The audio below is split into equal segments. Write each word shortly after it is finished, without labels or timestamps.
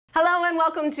and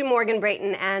welcome to Morgan,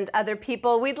 Brayton, and Other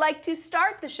People. We'd like to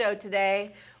start the show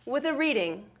today with a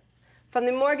reading from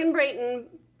the Morgan Brayton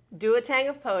Duotang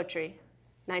of Poetry,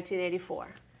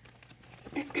 1984.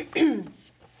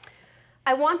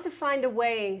 I want to find a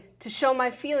way to show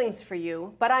my feelings for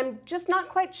you, but I'm just not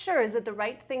quite sure. Is it the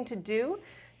right thing to do?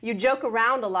 You joke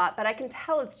around a lot, but I can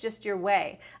tell it's just your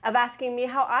way of asking me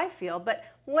how I feel, but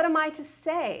what am I to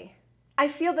say? I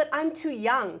feel that I'm too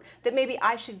young, that maybe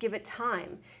I should give it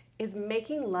time. Is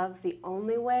making love the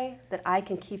only way that I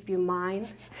can keep you mine?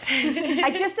 I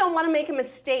just don't want to make a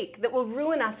mistake that will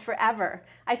ruin us forever.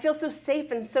 I feel so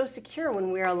safe and so secure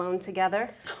when we're alone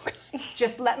together.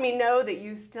 Just let me know that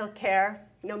you still care,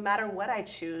 no matter what I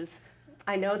choose.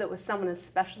 I know that with someone as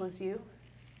special as you,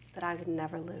 that I would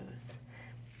never lose.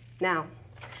 Now,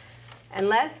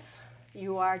 unless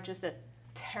you are just a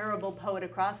terrible poet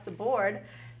across the board,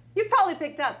 you've probably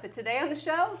picked up that today on the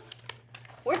show,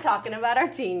 we're talking about our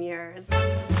teen years.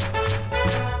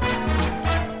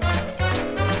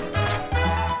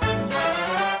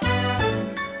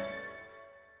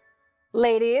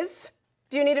 Ladies,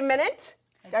 do you need a minute?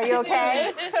 Are you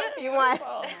okay? Do you want?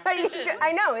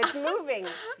 I know, it's moving.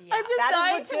 Yeah. I'm just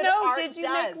dying to know, did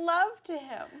you make love to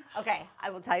him? Okay,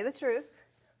 I will tell you the truth.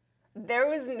 There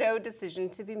was no decision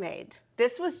to be made.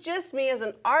 This was just me as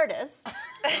an artist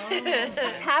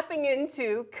tapping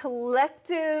into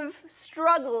collective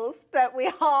struggles that we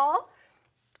all...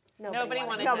 Nobody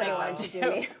wanted to do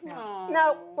me.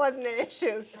 No, wasn't an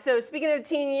issue. So speaking of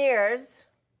teen years,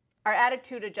 our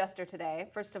attitude adjuster today,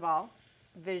 first of all,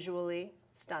 visually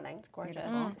stunning. It's gorgeous.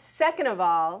 Second of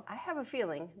all, I have a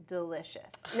feeling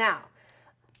delicious. Now,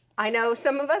 I know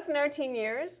some of us in our teen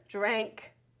years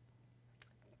drank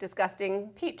disgusting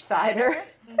peach cider.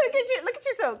 Look at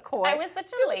you so coy. I was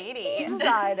such a lady. Peach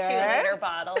cider. 2-liter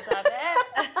bottles of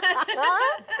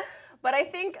it. But I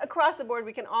think across the board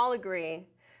we can all agree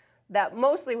that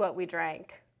mostly what we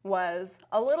drank was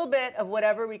a little bit of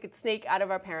whatever we could sneak out of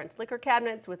our parents' liquor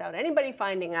cabinets without anybody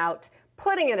finding out,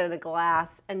 putting it in a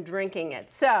glass and drinking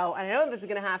it. So, and I know this is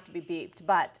gonna have to be beeped,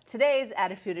 but today's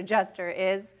attitude adjuster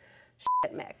is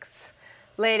shit mix.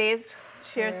 Ladies,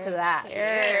 cheers to that.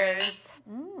 Cheers.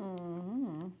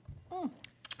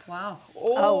 Wow.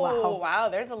 Oh, wow.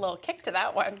 There's a little kick to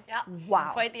that one. Yeah. Wow.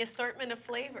 Quite the assortment of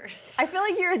flavors. I feel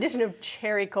like your addition of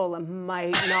cherry cola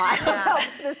might not have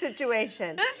helped the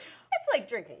situation. It's like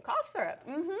drinking cough syrup.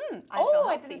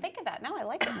 I didn't think of that. No, I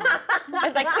like it more.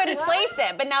 Because I couldn't place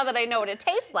it, but now that I know what it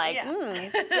tastes like,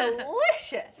 it's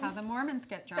delicious. How the Mormons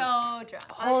get drunk. So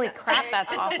drunk. Holy crap,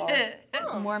 that's awful.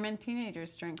 Mormon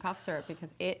teenagers drink cough syrup because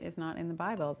it is not in the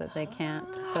Bible that they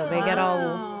can't. So they get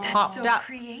all hopped up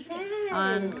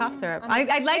on cough syrup.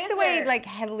 I like the way like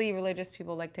heavily religious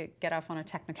people like to get off on a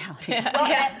technicality.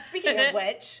 Well, speaking of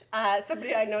which,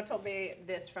 somebody I know told me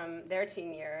this from their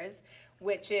teen years,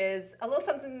 which is a little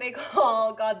something they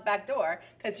call God's back door,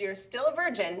 because you're still a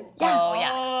virgin. Oh,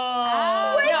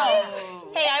 yeah. Which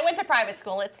is... Hey, I went to private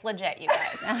school. It's legit, you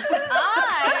guys.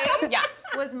 I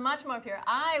was much more pure.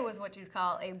 I was what you'd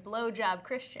call a blowjob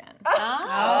Christian.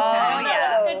 Oh,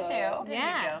 yeah. That's good, too.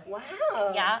 Yeah. Wow.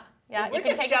 Yeah. Yeah, you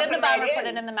can take it in the bum or put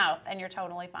it in the mouth, and you're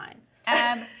totally fine.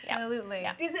 Absolutely.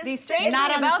 Yeah. The strange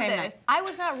thing about this, I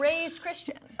was not raised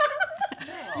Christian.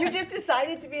 You just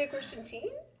decided to be a Christian teen?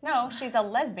 No, she's a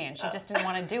lesbian. She just didn't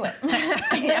want to do it.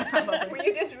 Yeah, probably. Were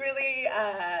you just really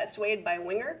swayed by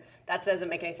Winger? That doesn't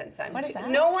make any sense. What is that?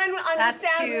 No one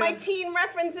understands my teen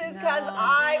references because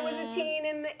I was a teen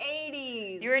in the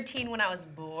 80s. You were a teen when I was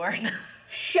born.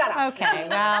 Shut up. Okay,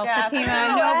 well, Fatima,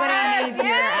 nobody needs your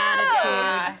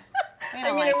attitude.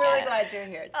 I'm really glad you're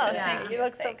here today. Oh, thank you. You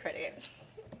look so pretty.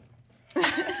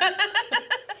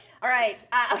 All right.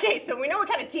 Okay, so we know what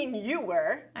kind of teen you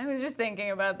were. I was just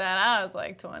thinking about that. I was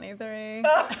like 23.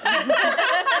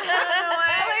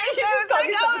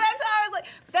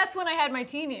 That's when I had my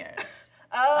teen years.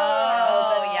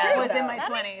 Oh, that's true. I was in my That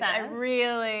 20s. makes I sense.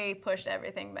 really pushed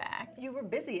everything back. You were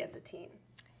busy as a teen.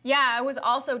 Yeah, I was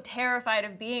also terrified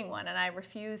of being one, and I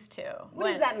refused to. What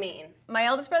does that mean? My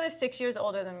eldest brother's 6 years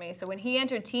older than me, so when he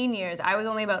entered teen years, I was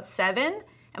only about 7,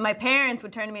 and my parents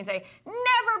would turn to me and say,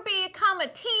 "Never become a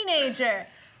teenager."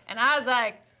 And I was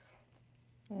like,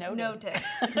 noted.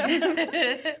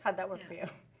 How'd that work for you?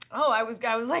 Oh, I was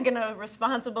like a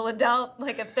responsible adult,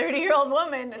 like a 30-year-old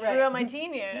woman throughout my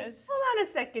teen years. Hold on a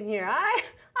second here. I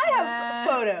have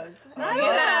photos. I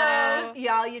don't know.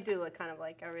 Y'all, you do look kind of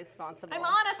like a responsible. I'm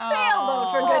on a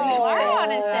sailboat, for goodness We're sake.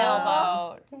 on a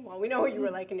sailboat. Well, we know what you were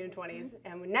like in your 20s,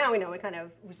 and now we know what kind of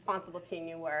responsible teen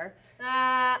you were.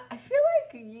 I feel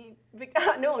like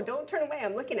no, don't turn away.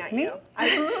 I'm looking at you. I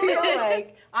feel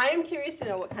like I am curious to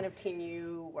know what kind of teen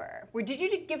you were. Did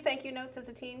you give thank you notes as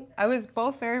a teen? I was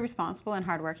both very responsible and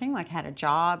hardworking. Like, I had a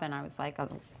job, and I was like a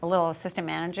little assistant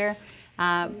manager.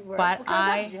 But what kind of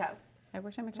job did you have? I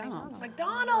worked at McDonald's.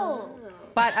 McDonald's.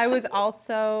 But I was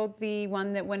also the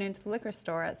one that went into the liquor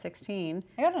store at 16.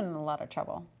 I got in a lot of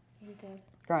trouble. You did.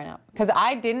 Growing up. Because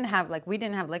I didn't have, like, we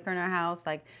didn't have liquor in our house.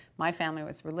 Like, my family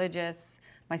was religious.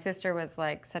 My sister was,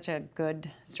 like, such a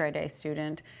good straight-A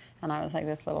student. And I was, like,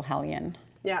 this little hellion.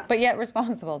 Yeah. But yet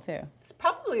responsible, too. It's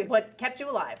probably what kept you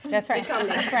alive. That's right.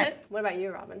 That's right. What about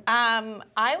you, Robyn?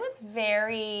 I was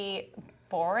very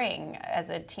boring as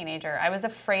a teenager. I was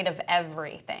afraid of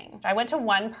everything. I went to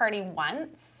one party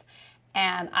once,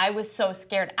 and I was so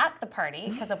scared at the party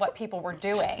because of what people were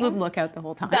doing. Look out the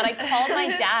whole time. That I called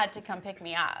my dad to come pick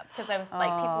me up because I was like,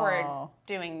 people were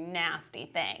doing nasty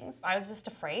things. I was just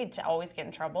afraid to always get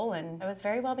in trouble, and I was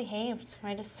very well behaved.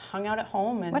 I just hung out at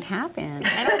home. And What happened?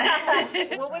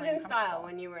 What was in style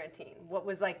when you were a teen? What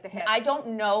was like the hit? I don't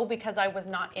know because I was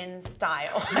not in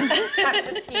style as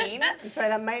a teen. I'm sorry,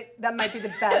 that might be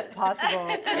the best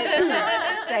possible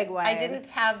segue. I didn't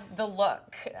have the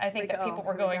look I think that people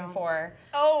were going for.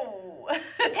 Oh.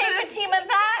 Hey, Fatima,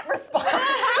 that response.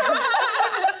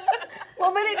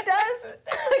 Well, but it does.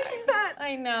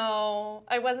 I know.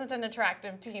 I wasn't an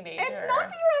attractive teenager. It's not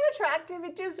that you're unattractive.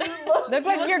 It just you look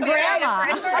like your grandma.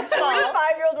 A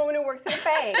 45-year-old woman who works at a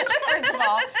bank. First of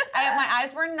all, my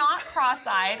eyes were not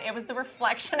cross-eyed. It was the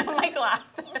reflection of my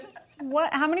glasses.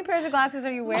 What? How many pairs of glasses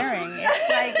are you wearing? It's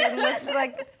like, it looks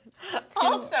like...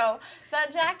 Also,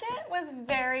 that jacket was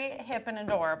very hip and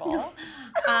adorable.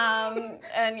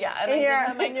 And yeah.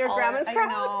 In your grandma's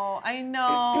crowd? I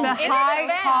know. The high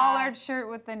collared shirt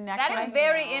with the necklace. That is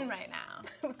very in right now.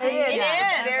 It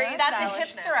is. Very That's a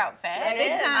stylish hipster now. outfit.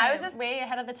 It is. I was just way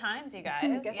ahead of the times, you guys.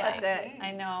 Guess that's it. I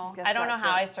know. Guess I don't know that's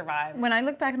how it. I survived. When I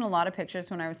look back in a lot of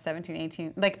pictures when I was 17,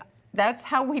 18, like, that's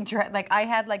how we dress. Like, I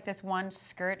had like this one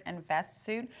skirt and vest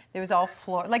suit. It was all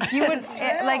floor. Like, you would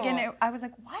like, and I was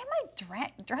like, why am I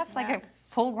dressed like a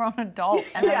full-grown adult?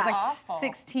 And I was like Awful.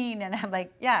 16, and I'm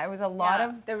like, it was a lot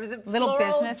of There was a little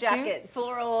floral business jacket, suits.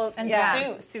 floral And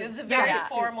suits. It was a very Yeah.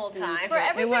 formal time. For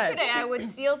every It was. picture day, I would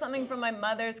steal something from my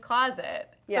mother's closet.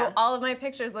 Yeah. So all of my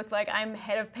pictures look like I'm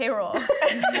head of payroll.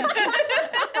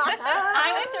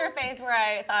 I went through a phase where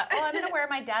I thought, I'm going to wear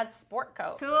my dad's sport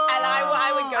coat. Cool. And I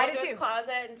would I go did to too. his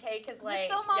closet and take his like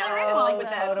so yellow, millennial. like with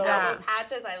Totally. the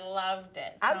patches. I loved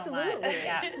it so Absolutely. much.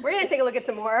 Yeah. We're going to take a look at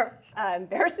some more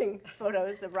embarrassing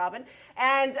photos of Robyn.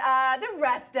 And the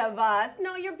rest of us,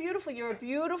 no, you're beautiful. You're a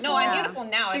beautiful. No, I'm beautiful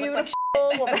now. I look like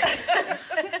Beautiful woman.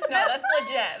 No, that's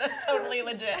legit. That's totally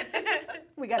legit.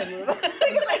 We got to move on. Because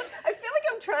I feel like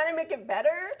I'm trying to make it better,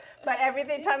 but every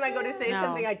time I go to say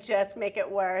something, I just make it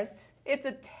worse. It's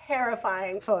a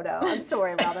terrifying photo. I'm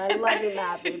sorry, Robyn. I love you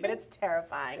madly, but it's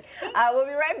terrifying. We'll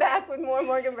be right back with more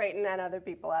Morgan Brayton and other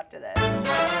people after this.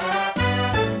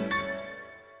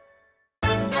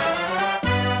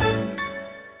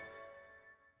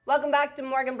 Welcome back to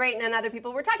Morgan Brayton and other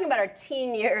people. We're talking about our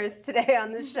teen years today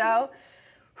on the show.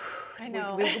 I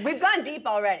know. We've gone deep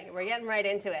already. We're getting right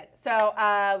into it. So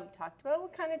we talked about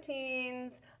what kind of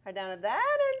teens are down at that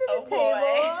end of the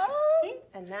table.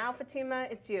 And now, Fatima,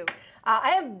 it's you. I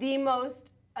have the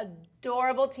most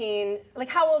adorable teen. Like,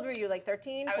 how old were you? Like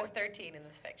 13? I was 13 in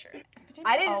this picture.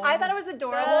 I thought it was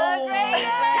adorable.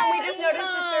 Can we just notice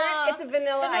the shirt? It's a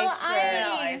vanilla ice shirt.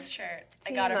 Vanilla ice shirt.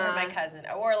 I got it from my cousin.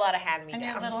 I wore a lot of hand-me-downs.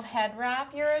 And your little head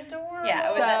wrap, you're adorable. Yeah, it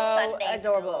was So at Sunday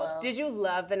adorable. school. Did you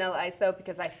love vanilla ice though?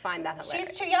 Because I find that hilarious.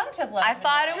 She's too young to have loved I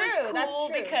thought it True, was that's cool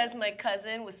true. because my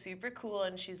cousin was super cool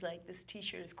and she's like, this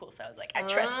t-shirt is cool. So I was like, I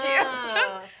trust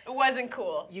Ah. you. It wasn't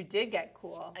cool. You did get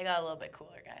cool. I got a little bit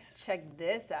cooler, guys. Check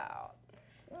this out.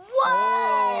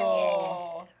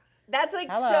 Oh. That's like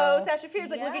Hello. so Sasha Fierce.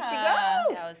 Like, look at you Yeah.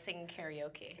 go. Yeah, I was singing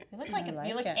karaoke. You look like like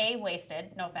you look it.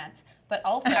 wasted, no offense, but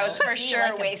also I was for you sure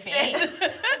like a wasted. babe.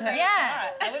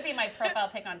 Yeah. That would be my profile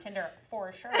pic on Tinder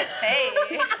for sure. Hey.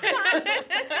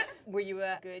 Were you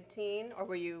a good teen or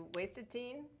were you wasted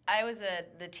teen? I was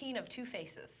the teen of two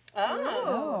faces.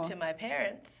 Oh. To my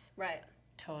parents, Right.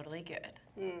 totally good.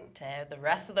 To the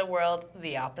rest of the world,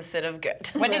 the opposite of good.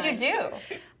 What did you do?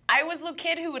 I was the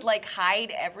kid who would like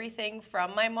hide everything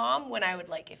from my mom when I would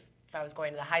like, if if I was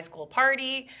going to the high school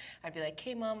party, I'd be like,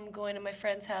 hey, Mom, I'm going to my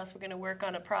friend's house. We're going to work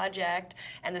on a project.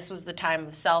 And this was the time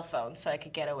of cell phones, so I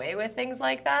could get away with things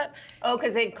like that. Oh,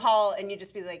 because they'd call and you'd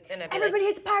just be like, everybody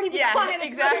at the party, be yeah, quiet.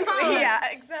 Exactly.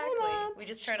 Yeah, exactly. Hey, Mom. We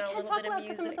just turn on a little bit of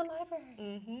music. I'm at the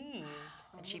library.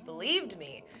 And she believed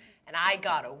me, and I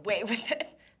got away with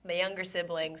it. The younger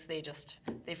siblings, they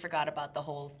forgot about the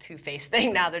whole two-faced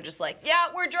thing. Now they're just like, yeah,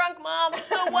 we're drunk, Mom,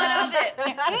 so what of it?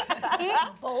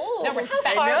 Bold. No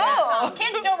respect.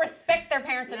 Kids don't respect their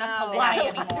parents enough to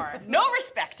lie anymore. No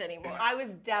respect anymore. I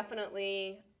was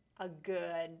definitely a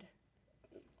good,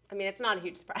 I mean, it's not a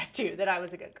huge surprise to you that I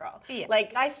was a good girl. Yeah.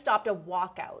 Like, I stopped a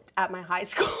walkout at my high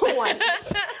school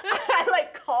once. I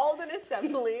like called an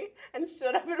assembly and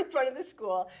stood up in front of the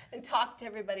school and talked to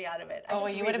everybody out of it.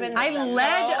 You would have been. I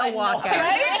led a walkout.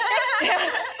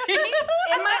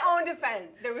 In my own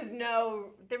defense, there was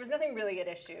nothing really at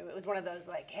issue. It was one of those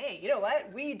like, hey, you know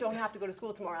what? We don't have to go to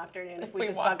school tomorrow afternoon if we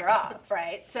just bugger off,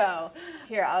 right? So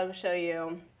here, I'll show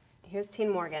you. Here's Teen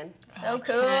Morgan. So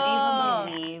cool. I can't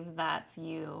even believe that's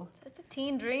you. It's a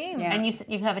teen dream. Yeah. And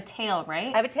you have a tail,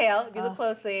 right? I have a tail, if you look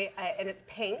closely, and it's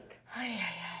pink.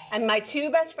 And my two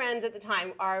best friends at the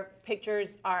time, our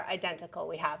pictures are identical.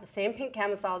 We have the same pink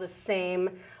camisole, the same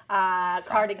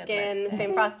cardigan, the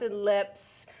same frosted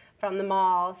lips from the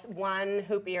mall, one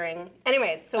hoop earring.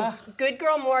 Anyways, so good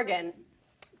girl Morgan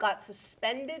got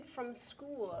suspended from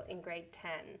school in grade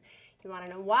 10. You want to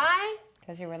know why?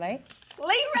 Because you were late?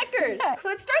 Late record. So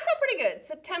it starts out pretty good.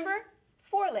 September,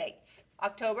 4 lates.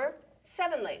 October,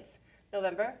 7 lates.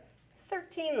 November,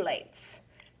 13 lates.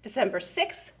 December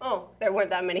 6th, there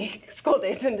weren't that many school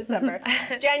days in December.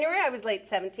 January, I was late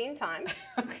 17 times.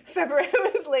 February,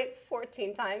 I was late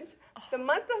 14 times. The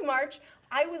month of March,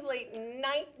 I was late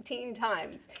 19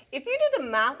 times. If you do the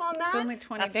math on that, It's only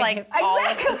 20 That's days. like all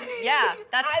of the, yeah,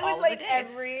 that's I all was late of the days.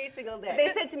 every single day. They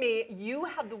said to me, you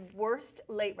have the worst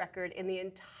late record in the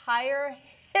entire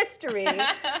history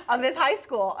of this high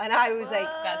school. And I was like,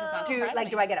 That does not dude, surprise like,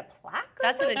 me. do I get a plaque or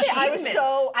That's an something? I achievement.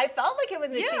 felt like it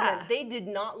was an achievement. They did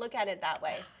not look at it that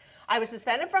way. I was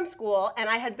suspended from school, and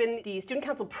I had been the student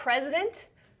council president,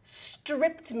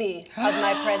 stripped me of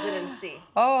my presidency.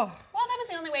 Oh. Well, that was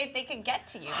the only way they could get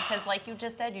to you because, like you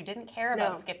just said, you didn't care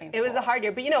about skipping school. It was a hard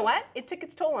year, but you know what? It took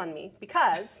its toll on me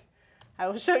because I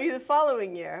will show you the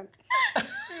following year.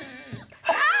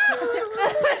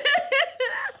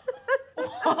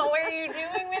 What were you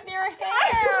doing with your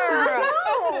hair?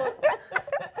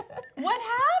 What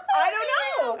happened? I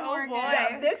don't know. Morgan?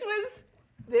 Yeah, this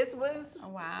was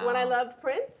Wow. when I loved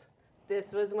Prince.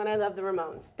 This was when I loved the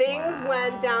Ramones. Things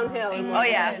went downhill. Oh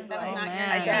yeah,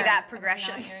 I I see that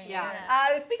progression. Yeah.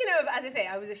 Speaking of, as I say,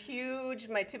 I was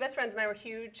my two best friends and I were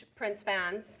huge Prince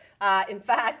fans. In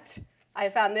fact, I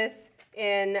found this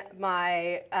in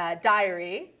my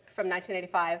diary from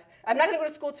 1985. I'm not going to go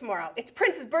to school tomorrow. It's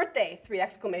Prince's birthday! 3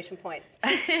 exclamation points.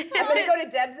 I'm going to go to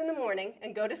Deb's in the morning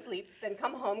and go to sleep, then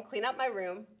come home, clean up my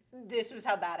room. This was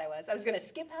how bad I was. I was going to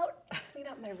skip out and clean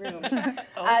up my room.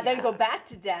 Then go back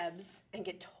to Deb's and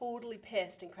get totally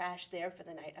pissed and crash there for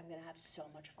the night. I'm going to have so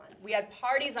much fun. We had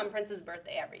parties on Prince's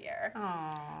birthday every year.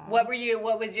 Aww.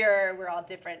 We're all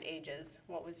different ages.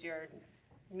 What was your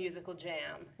musical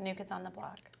jam? New Kids on the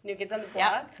Block. New Kids on the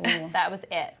Block? Yep. That was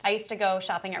it. I used to go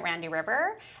shopping at Randy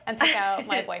River and pick out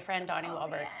my boyfriend Donnie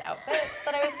Wahlberg's outfits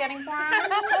that I was getting for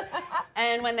him.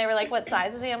 And when they were like, what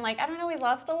size is he? I'm like, I don't know, he's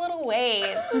lost a little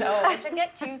weight, so I should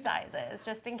get 2 sizes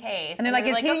just in case. And they're like,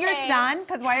 is he your son?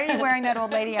 Because why are you wearing that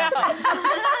old lady outfit?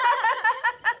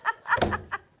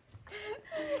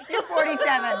 You're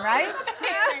 47, right?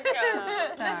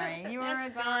 Sorry, you were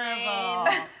adorable.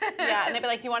 Yeah, and they'd be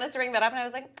like, do you want us to ring that up? And I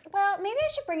was like, well, maybe I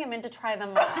should bring him in to try them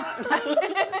on.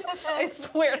 I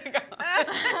swear to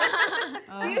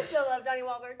God. Do you still love Donnie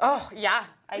Wahlberg? Oh, yeah,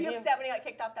 I Were you do. upset when he got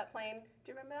kicked off that plane?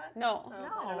 Do you remember that? No.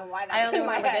 I don't know why I that's only in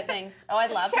my remember head. good things. Oh, I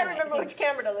love I can't him. remember which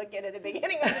camera to look at the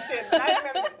beginning of the shoot, but I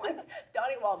remember that once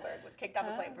Donnie Wahlberg was kicked off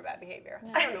a plane for bad behavior.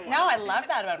 I don't know why. No, I love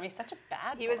that about him. He's such a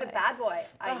bad boy. He was a bad boy.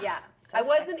 Yeah. so I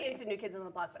wasn't sexy. into New Kids on the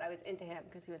Block, but I was into him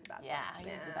because he was a bad boy. Yeah, he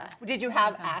was the best. Did you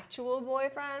have actual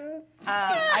boyfriends?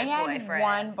 I had boyfriends.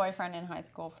 one boyfriend in high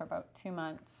school for about 2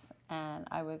 months, and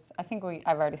I've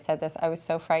already said this, I was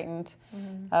so frightened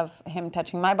of him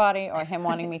touching my body or him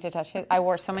wanting me to touch his. I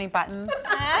wore so many buttons.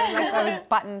 I was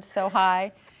buttoned so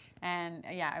high, and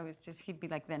yeah, he'd be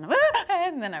like, then,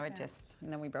 and then and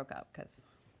then we broke up because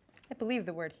I believe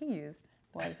the word he used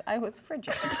was I was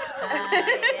frigid.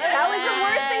 That was the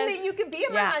worst thing that you could be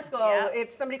in high school, if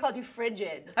somebody called you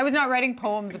frigid. I was not writing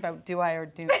poems about do I or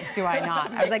do I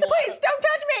not. I was like, please don't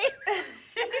touch me.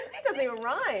 Doesn't doesn't even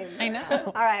rhyme. I know.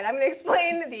 All right, I'm going to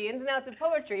explain the ins and outs of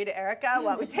poetry to Erica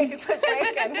while we take a quick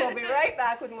break, and we'll be right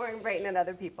back with Morgan Brayton and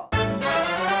other people.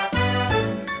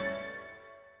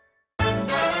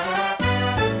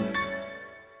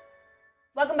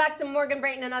 Welcome back to Morgan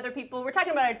Brayton and Other People. We're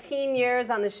talking about our teen years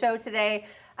on the show today.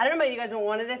 I don't know about you guys, but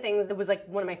one of the things that was like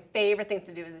one of my favorite things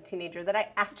to do as a teenager that I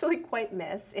actually quite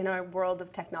miss in our world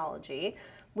of technology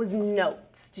was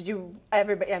notes. Did you,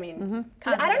 everybody, I mean,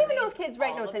 I don't even know if kids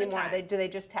write notes anymore. Do they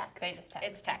just text? They just text.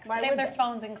 It's text. They have their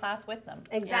phones in class with them.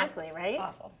 Exactly, right?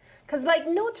 Awful. Because like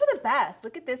notes were the best.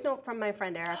 Look at this note from my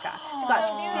friend Erica. It's got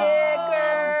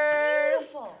stickers.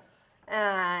 Beautiful.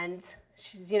 And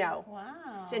she's, you know,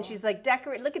 and she's like,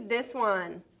 decorate, look at this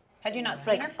one. Had you not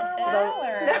seen her for a while?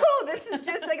 Or? No, this was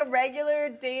just like a regular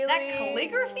daily. That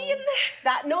calligraphy in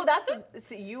there?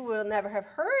 So you will never have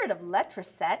heard of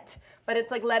lettricet, but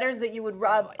it's like letters that you would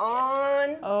rub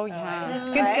on. Oh, yeah. It's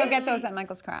good to still get those at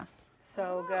Michael's Crafts.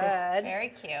 So good. Very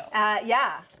cute.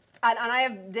 Yeah. And I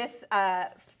have this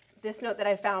this note that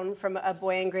I found from a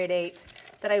boy in grade 8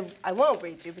 that I won't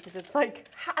read you because it's like,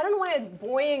 I don't know why a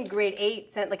boy in grade 8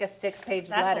 sent like a 6-page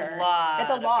letter. That's a lot. It's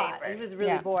a lot. Paper. He was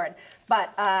really bored.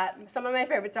 But some of my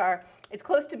favorites are, it's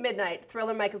close to midnight,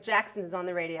 Thriller Michael Jackson is on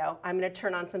the radio. I'm going to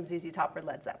turn on some ZZ Top or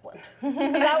Led Zeppelin. Now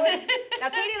Katie and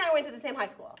I went to the same high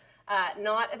school.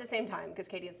 Not at the same time because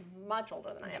Katie is much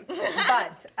older than I am.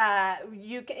 But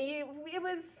it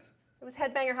was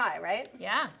headbanger high, right?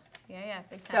 Yeah. Yeah,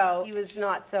 big time. So he was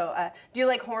not so. Do you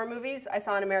like horror movies? I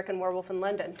saw an American Werewolf in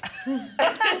London.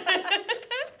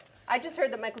 I just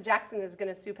heard that Michael Jackson is going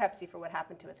to sue Pepsi for what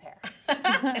happened to his hair.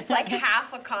 It's like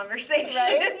half a conversation.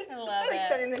 Right? I love It's like it.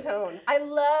 setting the tone. I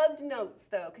loved notes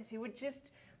though, because he would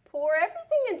just pour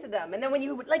everything into them, and then when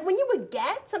you would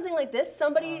get something like this,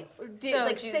 somebody did So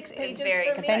like juicy. 6 It's pages very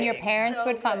for me. Then your parents So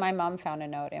would find. good. My mom found a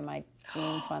note in my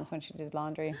jeans once when she did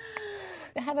laundry.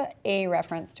 It had a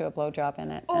reference to a blowjob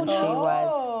in it, and she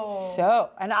was so.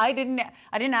 And I didn't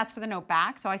ask for the note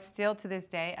back, so I still to this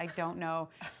day I don't know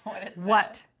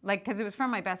what like because it was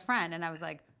from my best friend, and I was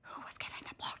like, who was giving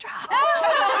the blowjob?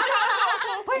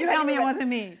 Please tell me it wasn't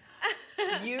me.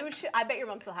 You should. I bet your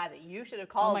mom still has it. You should have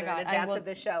called her in advance of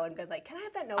the show and been like, "Can I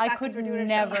have that note I back?" 'cause could we're doing a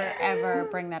never show. ever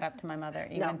bring that up to my mother,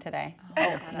 even today.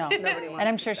 Oh no, Nobody wants and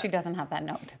I'm to sure do she doesn't have that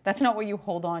note. That's not what you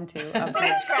hold on to. Of In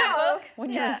a scrapbook.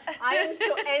 when you're I am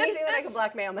so anything that I can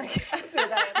blackmail my kids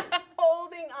with, I am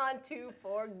holding on to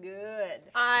for good.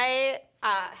 I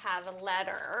have a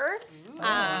letter.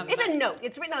 It's a note.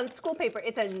 It's written on school paper.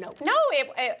 It's a note. No,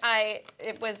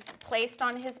 it was placed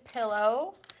on his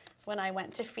pillow when I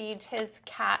went to feed his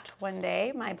cat one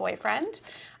day, my boyfriend.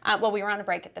 Well, we were on a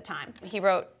break at the time. He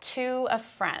wrote to a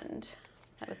friend.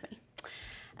 That was me.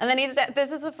 And then he said,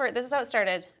 this is how it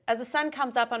started. As the sun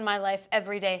comes up on my life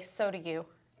every day, so do you.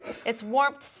 Its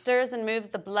warmth stirs and moves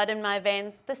the blood in my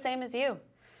veins, the same as you.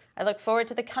 I look forward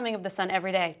to the coming of the sun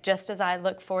every day, just as I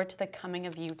look forward to the coming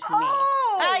of you to me.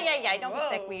 Yeah, don't be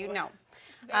sick, will you? No.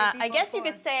 I guess you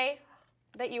could say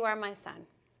that you are my son.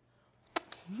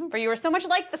 For you are so much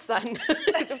like the sun.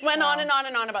 It just went on and on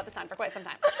and on about the sun for quite some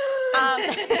time.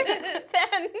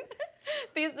 Then,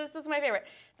 this is my favorite.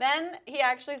 Then he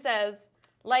actually says,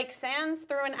 like sands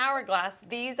through an hourglass,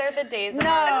 these are the days of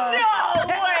our life.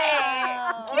 No way!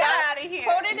 Get out of here.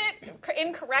 Quoted it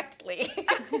incorrectly.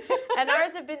 And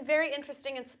ours have been very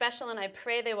interesting and special, and I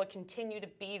pray they will continue to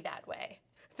be that way.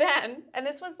 Then, and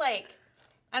this was like,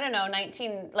 I don't know,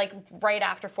 right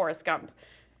after Forrest Gump.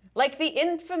 Like the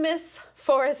infamous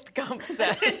Forrest Gump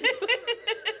says.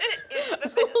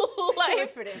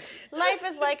 Life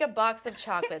is like a box of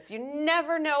chocolates. You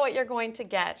never know what you're going to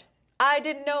get. I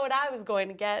didn't know what I was going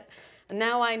to get. And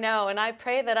now I know, and I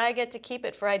pray that I get to keep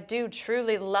it, for I do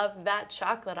truly love that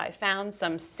chocolate I found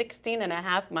some 16 and a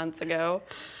half months ago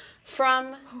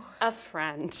from a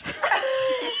friend.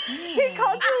 He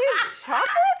called you his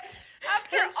chocolate?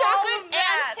 After His all chocolate of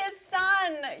that. and his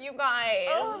son, you guys.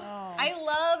 I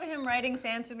love him writing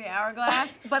sands through the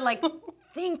hourglass, but like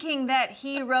thinking that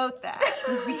he wrote that.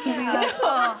 Be like,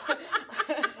 oh,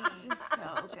 this is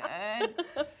so good.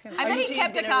 I bet he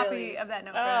kept a copy of that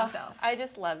note for himself. I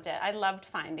just loved it. I loved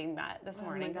finding that this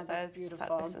morning God, because that's I just thought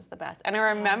beautiful. this is the best. And I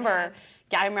remember,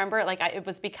 it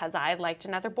was because I liked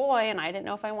another boy and I didn't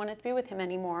know if I wanted to be with him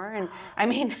anymore. And I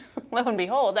mean, lo and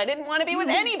behold, I didn't want to be with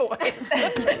any boys. I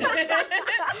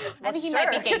think he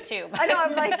might be gay too. I know.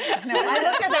 I'm like, I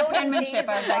looked at that penmanship.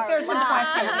 I was like, there's some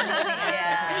questions.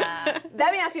 Yeah.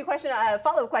 Let me ask you a question, a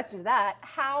follow-up question to that.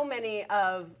 How many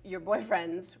of your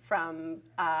boyfriends from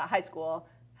high school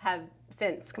have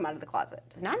since come out of the closet?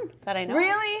 None that I know.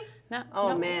 Really? No. Oh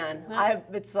no, man, no.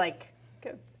 it's like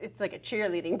a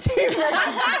cheerleading team.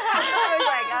 I was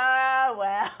like,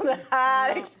 well,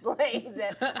 that explains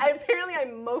it. Apparently, I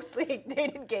mostly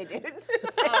dated gay dudes.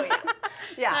 Oh, yeah.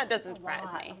 Yeah. That doesn't surprise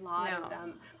me. A lot No. of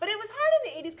them. But it was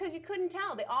hard in the 80s because you couldn't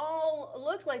tell. They all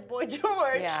looked like Boy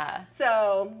George. Yeah.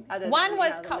 So, other One than,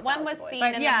 was the one Metallica was boys. seen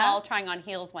But in yeah. the mall trying on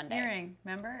heels one day. Earring,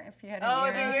 remember? If you had an Oh,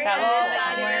 earring. the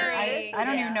earring. I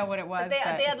don't even know what it was.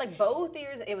 But they had like both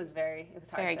ears. It was hard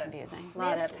Very to. confusing. A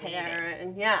lot of hair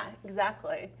and yeah,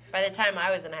 exactly. By the time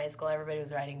I was in high school, everybody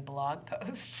was writing blog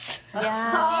posts.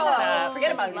 Oh,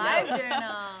 forget about Live it.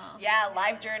 journal. Yeah,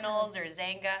 live journals or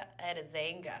Zanga. I had a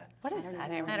Zanga. What is that?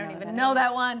 I don't even know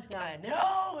that one. I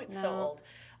know, it's so old.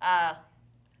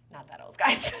 Not that old,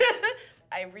 guys.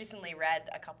 I recently read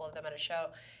a couple of them at a show,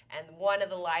 and one of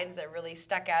the lines that really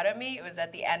stuck out at me, it was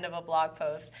at the end of a blog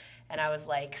post, and I was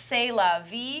like, "C'est la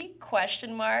vie, ?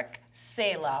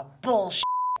 C'est la bullshit."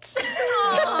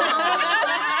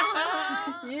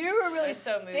 You were really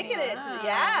so moody. sticking it to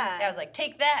Yeah, I was like,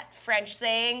 "Take that, French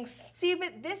sayings." See,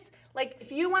 but this, like,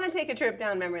 if you want to take a trip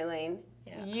down memory lane,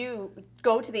 you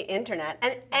go to the internet,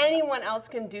 and anyone else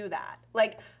can do that.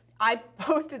 Like, I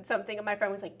posted something, and my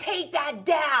friend was like, "Take that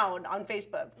down" on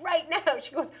Facebook right now.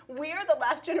 She goes, "We're the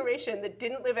last generation that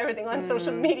didn't live everything on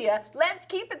social media. Let's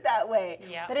keep it that way."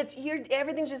 Yeah. That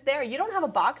everything's just there. You don't have a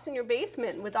box in your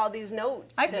basement with all these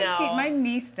notes. I to- think my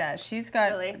niece does. She's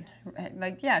got, Really?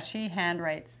 like, she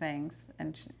handwrites things.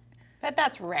 And But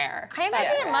that's rare. I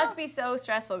imagine it must be so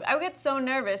stressful. I would get so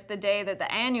nervous the day that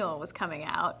the annual was coming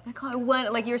out.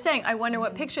 Like you were saying, I wonder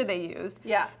what picture they used.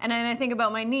 Yeah. And then I think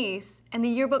about my niece, and the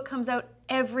yearbook comes out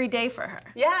every day for her.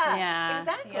 Yeah, Yeah.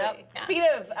 exactly. Yep. Speaking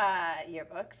of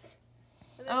yearbooks.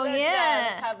 Oh, let's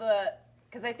yeah. have a,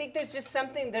 because I think there's just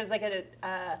something, there's like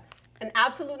an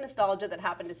absolute nostalgia that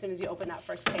happened as soon as you open that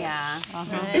first page. Yeah.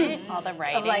 Right? All the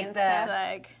writing. Of like and the, stuff.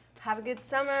 Like, have a good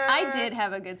summer. I did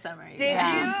have a good summer. Did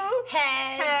Yes. you?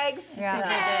 Hags.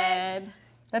 Yeah. Did.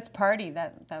 let's party.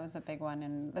 That was a big one.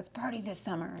 And let's party this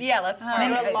summer. Yeah, let's party. a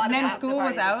lot And of then after school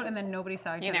was parties. out, and then nobody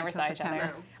saw each You other. never till saw each September.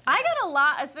 other. I got a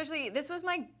lot, especially, this was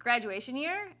my graduation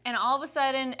year, and all of a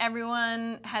sudden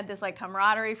everyone had this like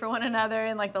camaraderie for one another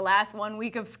in like the last 1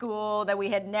 week of school that we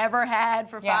had never had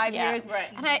for 5 Yeah. years. Right.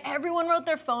 And everyone wrote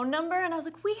their phone number, and I was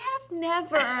like, we have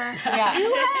never,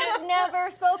 you have never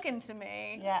spoken to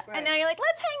me. Yeah. And now you're like,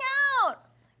 let's hang out.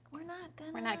 We're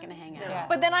not gonna hang out. Yeah.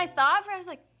 But then I thought I was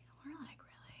like, we're like,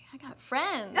 really? I got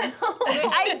friends.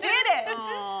 I did it.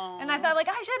 And I thought like,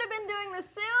 I should have been doing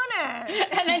this sooner.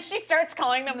 And then she starts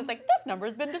calling them. It's like, this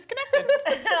number's been disconnected.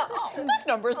 This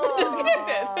number's been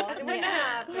disconnected. It wouldn't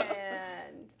have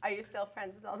happened. Are you still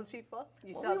friends with all those people? Do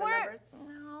you still have the numbers?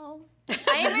 No.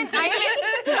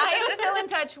 I am still in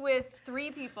touch with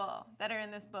 3 people that are in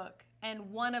this book,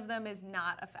 and one of them is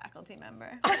not a faculty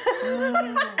member.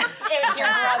 It's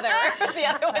your brother. The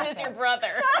other one is your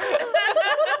brother.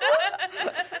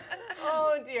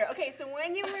 Oh dear. Okay, so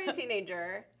when you were a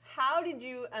teenager, how did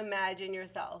you imagine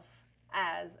yourself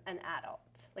as an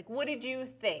adult? Like, what did you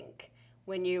think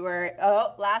when you were,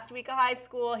 last week of high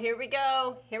school, here we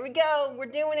go, we're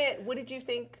doing it. What did you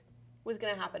think was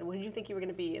going to happen? What did you think you were going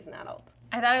to be as an adult?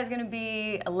 I thought I was going to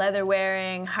be a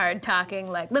leather-wearing, hard-talking,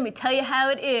 like, let me tell you how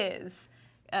it is,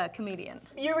 comedian.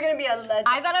 You were going to be a legend.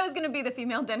 I thought I was going to be the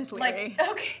female Dennis Leary.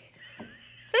 Okay.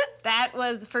 That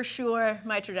was for sure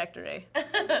my trajectory.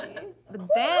 But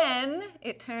then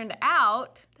it turned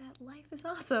out that life is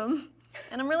awesome,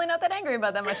 and I'm really not that angry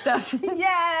about that much stuff. Yay!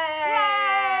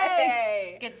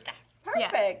 Good stuff.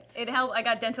 Perfect. Yeah, it helped. I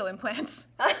got dental implants.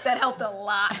 That helped a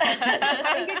lot.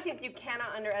 Having good teeth, you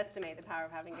cannot underestimate the power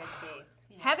of having good teeth.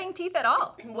 Having teeth at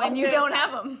all when Well, you there's don't that.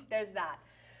 have them. There's that.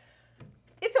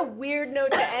 It's a weird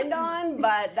note to end on,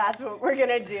 but that's what we're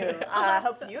gonna do. I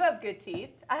hope you have good teeth.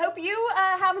 I hope you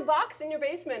have a box in your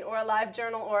basement, or a live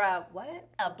journal, or a what?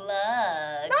 A plug. No,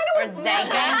 I know what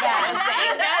Zanga.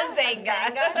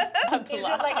 Is it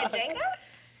like a Jenga?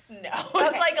 No,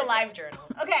 it's like a live journal.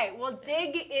 Okay, well,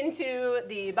 dig into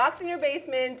the box in your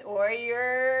basement, or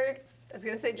your, I was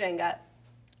gonna say Jenga.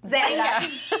 Zanga.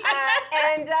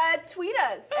 And tweet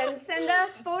us and send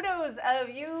us photos of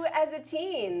you as a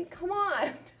teen. Come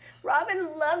on.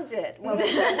 Robyn loved it when we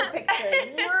showed the picture.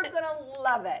 You're gonna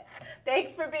love it.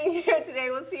 Thanks for being here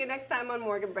today. We'll see you next time on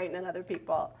Morgan, Brayton, and Other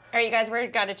People. All right, you guys,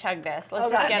 we've got to chug this. Let's Oh,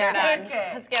 just God. get her done. Okay.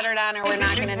 Let's get her done, or we're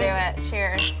not going to do it.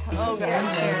 Cheers. Oh,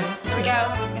 Cheers. Here we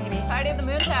go. Party at the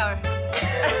Moon Tower.